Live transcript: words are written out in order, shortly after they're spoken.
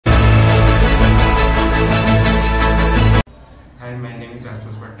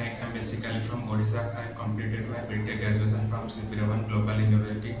ASHUTOSH PATTANAIK. I am basically from Odisha. I completed my B.TECH graduation from Sri Global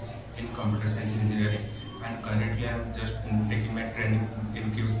University in Computer Science Engineering, and currently I am just taking my training in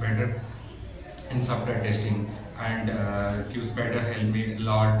QSpiders in software testing. And QSpiders helped me a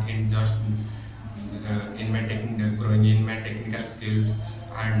lot in just growing in my technical skills.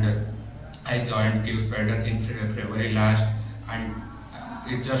 And I joined QSpiders in February last, and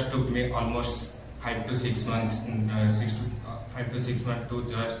it just took me almost 5 to 6 months, 5 to 6 months to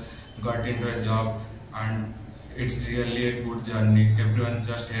just got into a job. And it's really a good journey. Everyone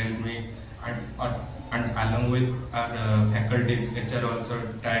just helped me, and along with our faculties, HR also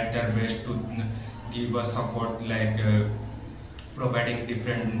tried their best to give us support, like providing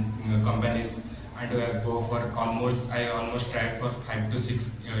different companies, and I almost tried for 5 to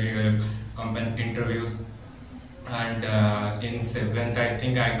 6 company interviews. And in 7th, I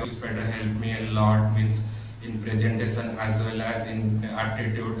think QSpiders helped me a lot, means in presentation as well as in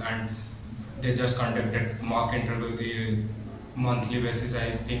aptitude, and they just conducted mock interview monthly basis.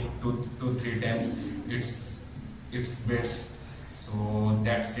 I think 2-3 times. It's best. So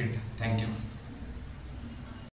that's it. Thank you.